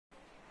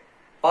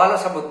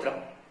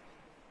Palasamudram.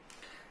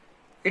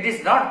 It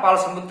is not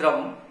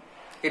Palasamudram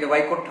in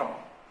Vaikuntham,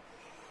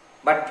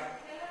 but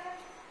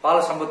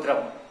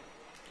Palasamudram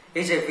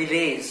is a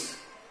village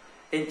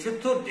in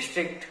Chittur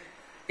district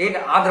in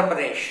Andhra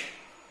Pradesh.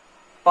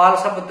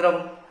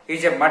 Palasamudram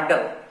is a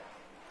mandal,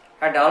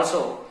 and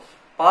also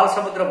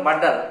Palasamudram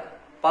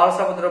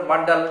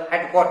Mandal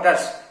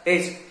headquarters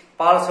is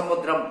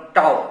Palasamudram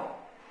town.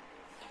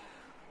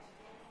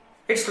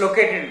 It's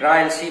located in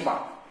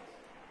Rayalaseema.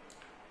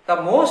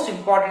 The most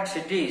important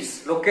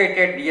cities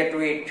located near to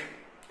it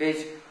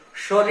is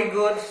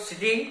Sholigur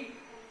city,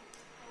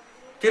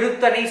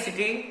 Tiruttani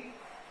city,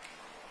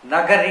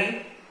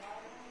 Nagari,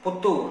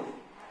 Puttur.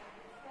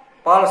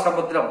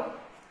 Palasamudram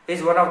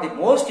is one of the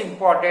most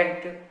important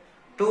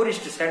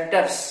tourist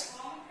centers.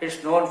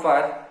 It's known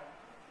for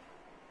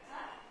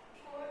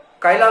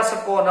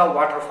Kailasakona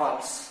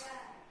waterfalls,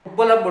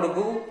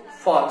 Balaji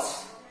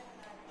falls,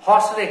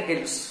 Horsley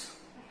hills,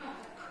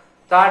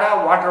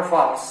 Tada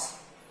waterfalls,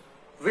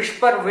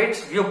 Whisper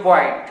Woods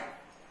viewpoint,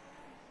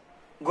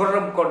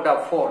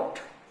 Gurramkonda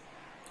fort.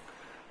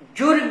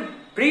 During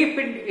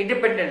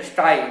pre-independence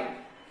time,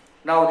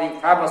 now the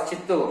famous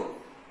Chittur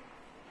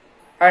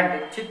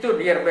and Chittur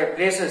nearby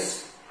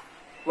places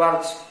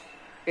was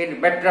in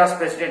Madras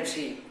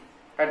presidency,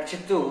 and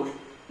Chittur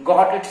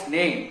got its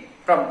name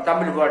from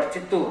Tamil word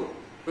Chittur,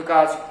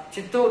 because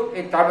Chittur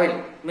in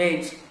Tamil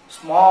means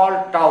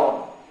small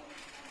town.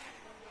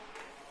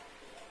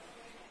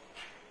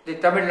 The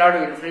Tamil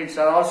Nadu influence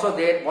are also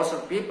there. Most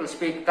of the people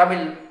speak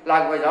Tamil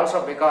language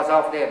also because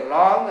of their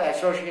long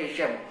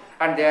association,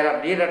 and they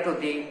are nearer to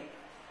the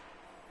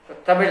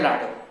Tamil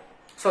Nadu.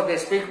 So they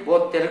speak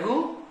both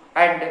Telugu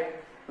and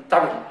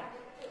Tamil.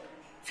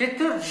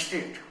 Chittur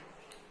district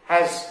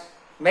has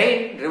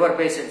main river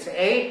basins.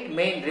 8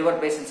 main river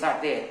basins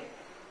are there.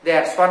 They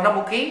are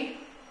Swarnamukhi,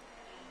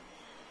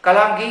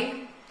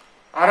 Kalangi,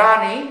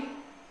 Arani,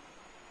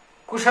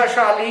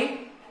 Kushashali,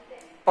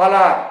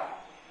 Palar,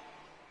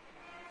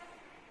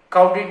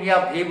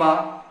 Kaudinya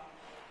Bhima,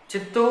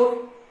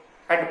 Chittur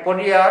and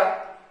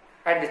Poniyar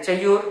and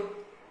Chayur,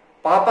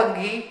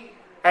 Papangi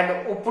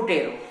and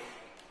Upputeru.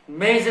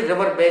 Major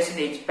river basin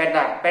is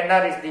Pennar.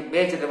 Pennar is the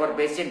major river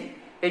basin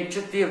in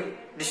Chittur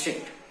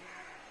district.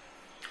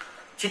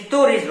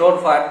 Chittur is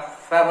known for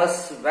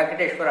famous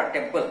Venkateshwara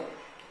temple.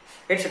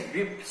 Its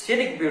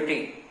scenic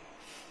beauty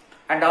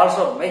and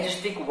also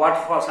majestic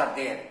waterfalls are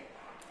there.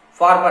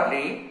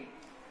 Formerly,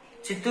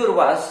 Chittur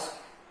was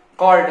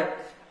called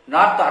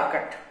North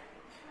Arcot,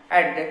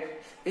 and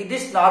in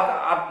this North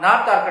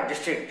Arcot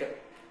district,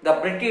 the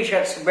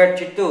Britishers made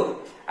Chittur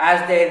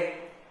as their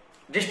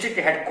district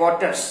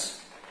headquarters.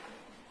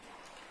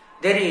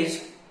 There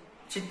is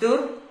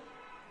Chittur,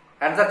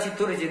 another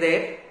Chittur is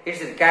there.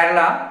 It's in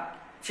Kerala.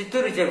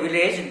 Chittur is a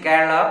village in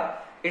Kerala.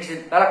 It's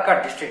in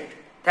Palakkad district.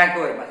 Thank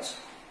you very much.